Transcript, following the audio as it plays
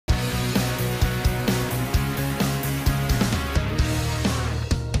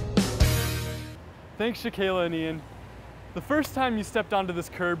Thanks, Shaquela and Ian. The first time you stepped onto this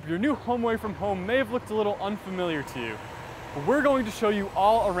curb, your new home away from home may have looked a little unfamiliar to you. But we're going to show you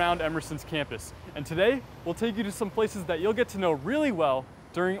all around Emerson's campus. And today, we'll take you to some places that you'll get to know really well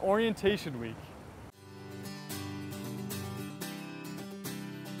during orientation week.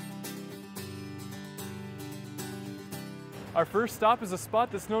 Our first stop is a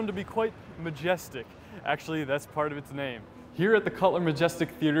spot that's known to be quite majestic. Actually, that's part of its name. Here at the Cutler Majestic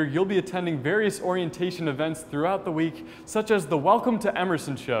Theater, you'll be attending various orientation events throughout the week, such as the Welcome to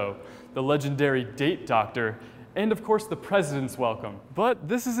Emerson show, the legendary Date Doctor, and of course the President's Welcome. But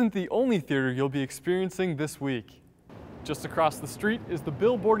this isn't the only theater you'll be experiencing this week. Just across the street is the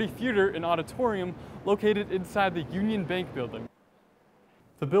Bill Bordy Theater and Auditorium located inside the Union Bank building.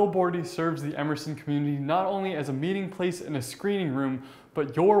 The Bill Bordy serves the Emerson community not only as a meeting place and a screening room,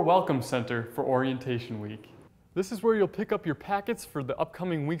 but your welcome center for orientation week. This is where you'll pick up your packets for the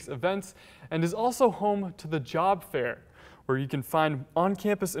upcoming week's events and is also home to the job fair, where you can find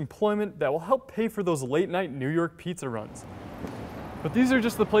on-campus employment that will help pay for those late-night New York pizza runs. But these are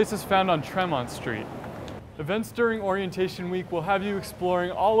just the places found on Tremont Street. Events during orientation week will have you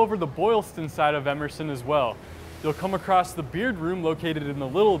exploring all over the Boylston side of Emerson as well. You'll come across the Beard Room located in the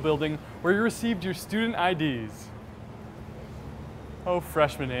Little Building where you received your student IDs. Oh,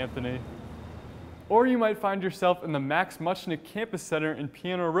 freshman Anthony. Or you might find yourself in the Max Muchnick Campus Center in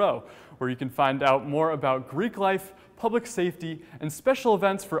Piano Row, where you can find out more about Greek life, public safety, and special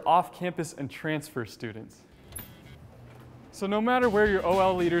events for off-campus and transfer students. So no matter where your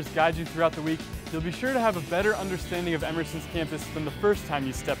OL leaders guide you throughout the week, you'll be sure to have a better understanding of Emerson's campus than the first time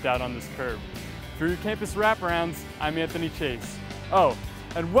you stepped out on this curb. For your Campus Wraparounds, I'm Anthony Chase. Oh,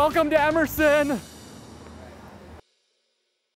 and welcome to Emerson!